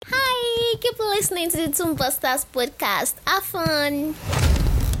listening to the Busters podcast. Have fun.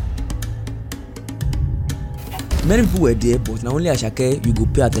 Many people were there, but now only Asake you go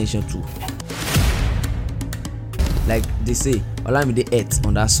pay attention to. Like they say, Olamide ate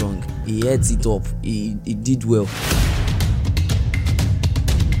on that song. He ate it up. He did well.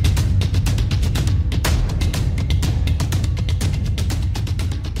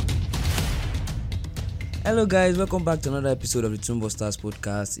 Hello guys, welcome back to another episode of the Busters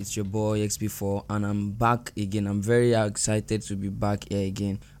podcast. It's your boy XP4 and I'm back again. I'm very excited to be back here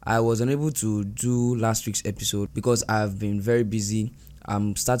again. I was unable to do last week's episode because I've been very busy.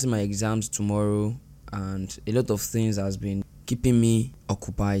 I'm starting my exams tomorrow and a lot of things has been keeping me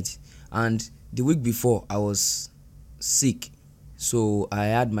occupied. And the week before I was sick, so I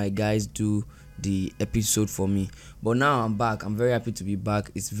had my guys do the episode for me, but now I'm back. I'm very happy to be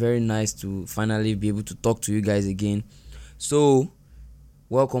back. It's very nice to finally be able to talk to you guys again. So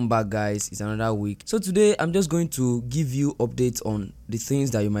welcome back guys, it's another week. So today I'm just going to give you updates on the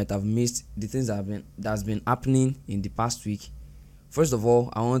things that you might have missed, the things that's been happening in the past week. First of all,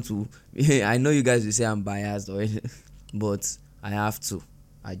 I want to I know you guys will say I'm biased but I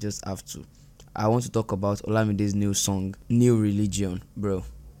just have to. I want to talk about Olamide's new song, New Religion, bro.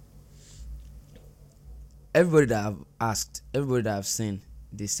 Everybody that I've asked, everybody that I've seen,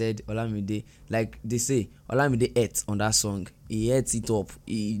 they said Olamide, like they say, Olamide ate on that song. He ate it up.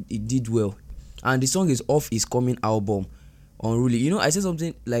 He did well. And the song is off his coming album, Unruly. You know, I said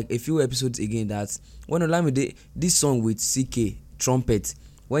something like a few episodes again that when Olamide, this song with CK, Trumpet,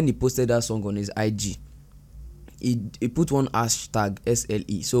 when he posted that song on his IG, he put one hashtag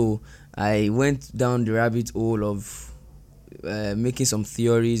SLE. So I went down the rabbit hole of making some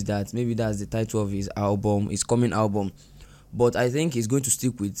theories that maybe that's the title of his album, his coming album, but I think he's going to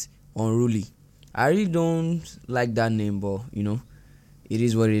stick with Unruly. I really don't like that name, but you know, it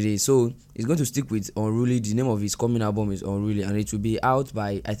is what it is. So he's going to stick with Unruly. The name of his coming album is Unruly, and it will be out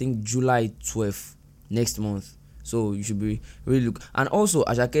by I think July 12th next month. So you should be really look. And also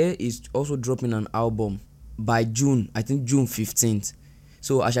Asake is also dropping an album by June, I think June 15th.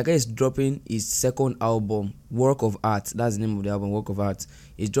 So Asake is dropping his second album, Work of Art. That's the name of the album, Work of Art.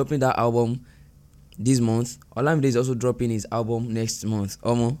 He's dropping that album this month. Olamide is also dropping his album next month.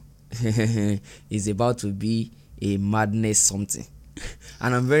 It's about to be a madness something.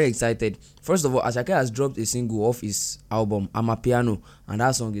 And I'm very excited. First of all, Asake has dropped a single off his album, Amapiano. And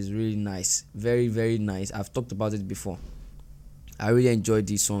that song is really nice. Very, very nice. I've talked about it before. I really enjoyed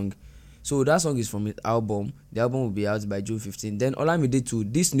this song. So that song is from his album. The album will be out by June 15. Then Olamide too,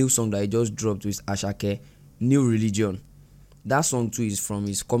 this new song that he just dropped with Asake, New Religion. That song too is from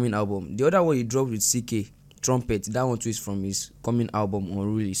his coming album. The other one he dropped with CK, Trumpet, that one too is from his coming album,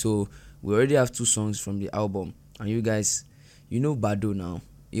 Unruly. So we already have two songs from the album. And you guys, you know Bado now.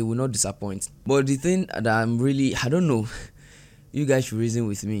 It will not disappoint. But the thing that I don't know, you guys should reason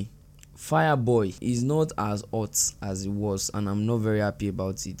with me. Fireboy is not as hot as it was, and I'm not very happy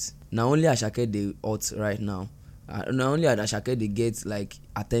about it. Now only Asake they hot right now. Now only Asake they get like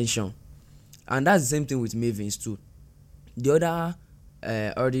attention, and that's the same thing with Mavins too. The other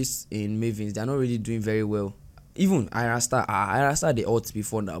artists in Mavins, they're not really doing very well. Even Irasta they hot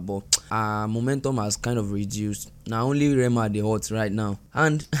before that, but momentum has kind of reduced. Now only Rema they hot right now,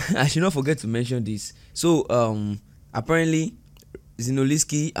 and I should not forget to mention this. So apparently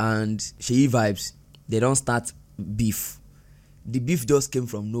Zinoleesky and Seyi Vibez, they don't start beef. The beef just came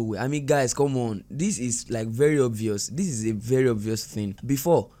from nowhere. I mean, guys, come on. This is like very obvious. This is a very obvious thing.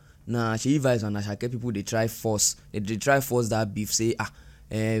 Before, Seyi Vibez and Asake people, they try force that beef. Say,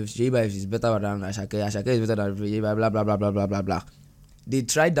 Seyi Vibez is better than Asake. Asake is better than Seyi Vibez, blah, blah, blah, blah, blah, blah, blah. They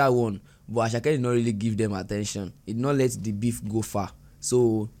tried that one, but Asake did not really give them attention. It did not let the beef go far.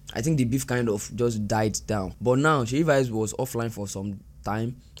 So I think the beef kind of just died down. But now Seyi Vibez was offline for some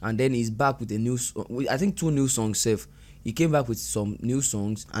time, and then he's back with a new I think 2 new songs safe. He came back with some new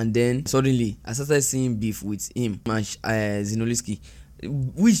songs, and then suddenly I started seeing beef with him and Zinoleesky.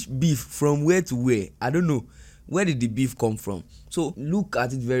 Which beef? From where to where? I don't know. Where did the beef come from? So look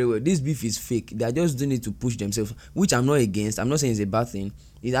at it very well. This beef is fake. They are just doing it to push themselves, which I'm not against. I'm not saying it's a bad thing.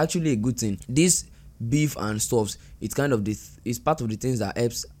 It's actually a good thing. This beef and stuffs, it's kind of it's part of the things that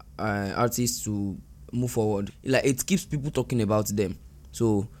helps artists to move forward. Like, it keeps people talking about them.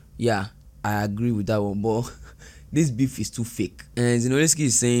 So yeah, I agree with that one. But this beef is too fake. And Zinoleesky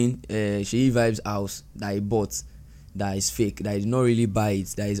is saying Seyi Vibez' house that he bought, that is fake, that he did not really buy it,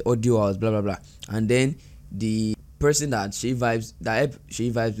 that is audio house, blah blah blah. And then the person that Seyi Vibez, that helped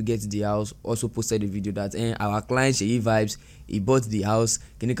Seyi Vibez to get the house, also posted a video that our client Seyi Vibez, he bought the house.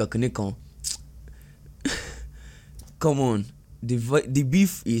 Come on, the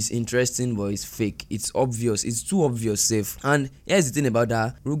beef is interesting, but it's fake. It's obvious. It's too obvious, safe. And here's the thing about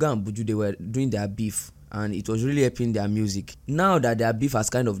that: Ruga and Buju, they were doing their beef, and it was really helping their music. Now that their beef has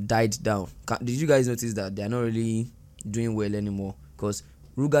kind of died down, did you guys notice that they are not really doing well anymore? Because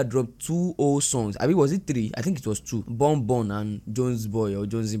Ruga dropped 2 old songs. I mean, was it 3? I think it was 2. Born and Jones Boy or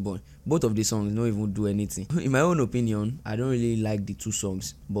Jonesy Boy. Both of the songs don't even do anything. In my own opinion, I don't really like the 2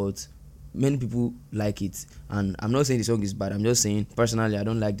 songs, but many people like it. And I'm not saying the song is bad. I'm just saying personally, I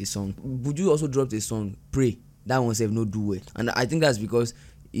don't like the song. Buju also dropped a song, Pray. That one said no do well. And I think that's because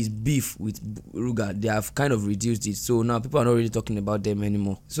it's beef with Ruga. They have kind of reduced it. So now people are not really talking about them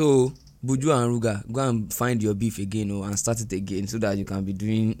anymore. So Buju and Ruga, go and find your beef again and start it again so that you can be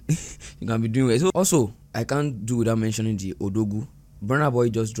doing well. So also, I can't do without mentioning the Odogu. Burna Boy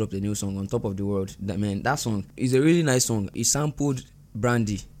just dropped a new song, On Top of the World. That song is a really nice song. It sampled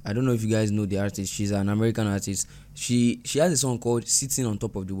Brandy. I don't know if you guys know the artist. She's an American artist. She has a song called Sitting on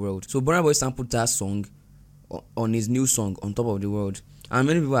Top of the World. So Burna Boy sampled that song on his new song, On Top of the World. And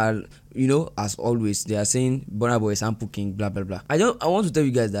many people are, as always, they are saying Burna Boy sample king, blah blah blah. I want to tell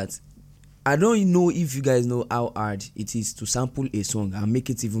you guys that I don't know if you guys know how hard it is to sample a song and make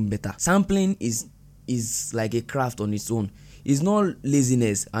it even better. Sampling is like a craft on its own. It's not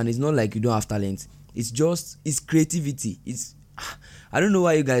laziness, and it's not like you don't have talent. It's creativity. I don't know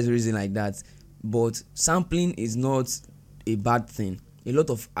why you guys reason like that, but sampling is not a bad thing. A lot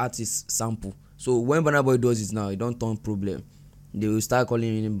of artists sample. So when Burna Boy does it now, it don't turn problem. They will start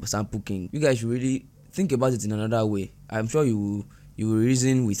calling him sample king. You guys should really think about it in another way. I'm sure you will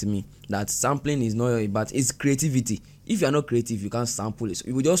reason with me that sampling is not a bad. It's creativity. If you are not creative, you can't sample it. So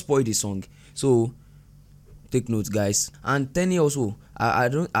you will just spoil the song. So take notes, guys. And Tenny also,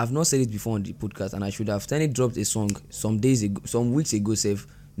 I've not said it before on the podcast, and I should have. Tenny dropped a song some weeks ago.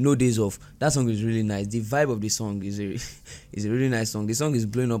 No Days Off. That song is really nice. The vibe of the song is a really nice song. The song is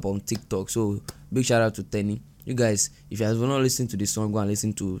blowing up on TikTok. So big shout out to Tenny. You guys, if you have not listened to the song, go and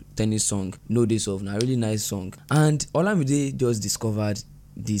listen to Tenny's song, No Days Off. Now, really nice song. And Olamide just discovered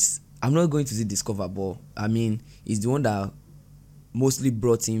this. I'm not going to say discover, but I mean, it's the one that mostly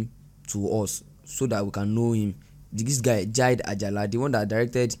brought him to us so that we can know him. This guy, Jaid Ajala, the one that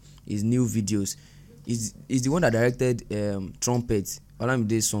directed his new videos, is the one that directed Trumpet.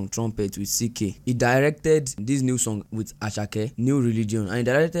 Olamide's song Trumpet with CK. He directed this new song with Asake, New Religion, and he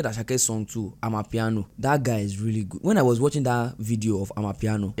directed Asake's song too, Amapiano. That guy is really good. When I was watching that video of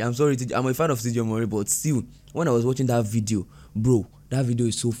Amapiano, I'm sorry, I'm a fan of Tijo Mori, but still, when I was watching that video, bro, that video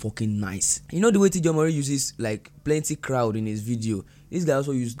is so fucking nice. You know the way Tijo Mori uses like plenty crowd in his video. This guy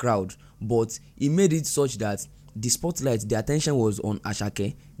also used crowd, but he made it such that the spotlight, the attention was on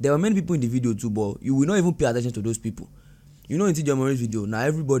Asake. There were many people in the video too, but you will not even pay attention to those people. In Tijo Mori's video, now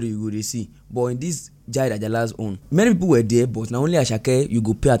everybody you go they see, but in this Jaid Ajala's own, many people were there, but now only Asake you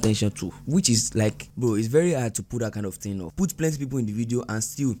go pay attention to, which is like, bro, it's very hard to put that kind of thing off. Put plenty people in the video and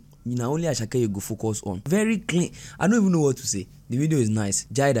still, now only Asake you go focus on. Very clean. I don't even know what to say. The video is nice.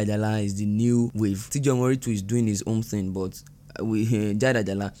 Jaid Ajala is the new wave. Tijo Mori too is doing his own thing, but Jaid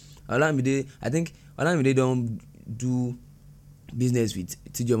Ajala, Olamide, I think Olamide don't do business with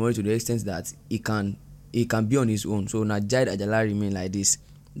Tijo Mori to the extent that he can be on his own. So now Jaid Ajala remain like this.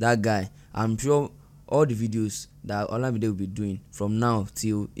 That guy, I'm sure all the videos that Olamide will be doing from now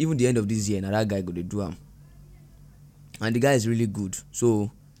till even the end of this year, now that guy go to do them. And the guy is really good.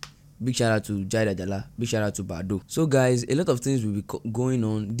 So big shout out to Jaid Ajala, big shout out to Bado. So guys, a lot of things will be going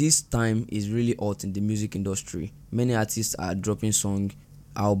on. This time is really hot in the music industry. Many artists are dropping songs,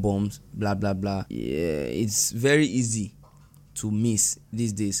 albums, blah blah blah. Yeah, it's very easy to miss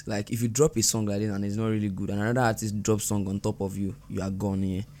these days. Like if you drop a song like this and it's not really good, and another artist drops song on top of you, you are gone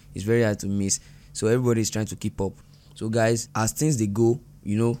here. It's very hard to miss. So everybody is trying to keep up. So guys, as things they go,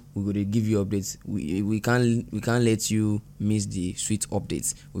 we're going to give you updates. We can't let you miss the sweet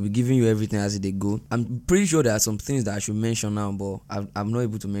updates. We'll be giving you everything as they go. I'm pretty sure there are some things that I should mention now, but I'm not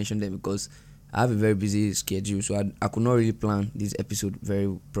able to mention them because I have a very busy schedule, so I could not really plan this episode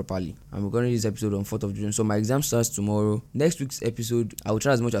very properly. I'm recording this episode on 4th of June, so my exam starts tomorrow. Next week's episode, I will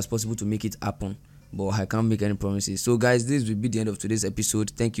try as much as possible to make it happen, but I can't make any promises. So guys, this will be the end of today's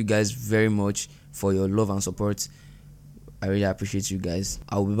episode. Thank you guys very much for your love and support. I really appreciate you guys.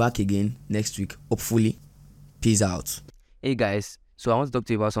 I'll be back again next week, hopefully. Peace out. Hey guys, so I want to talk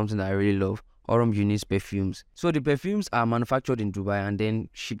to you about something that I really love. Orum Unis perfumes. So the perfumes are manufactured in Dubai and then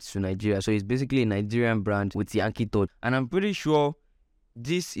shipped to Nigeria. So it's basically a Nigerian brand with Yankee touch. And I'm pretty sure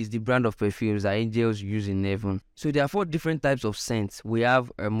this is the brand of perfumes that angels use in heaven. So there are 4 different types of scents. We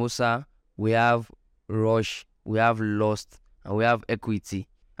have Hermosa, we have Rush, we have Lost, and we have Equity.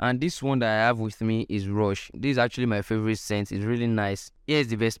 And this one that I have with me is Rush. This is actually my favorite scent. It's really nice. Here's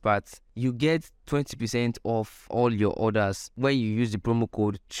the best part. You get 20% off all your orders when you use the promo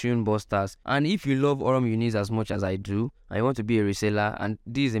code TuneBusters. And if you love Oram Unis as much as I do, and you want to be a reseller, and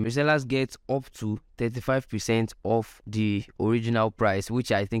these resellers get up to 35% off the original price,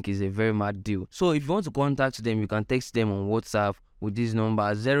 which I think is a very mad deal. So if you want to contact them, you can text them on WhatsApp with this number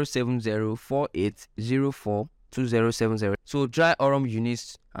 07048042070. So try Oram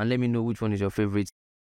Unis and let me know which one is your favorite.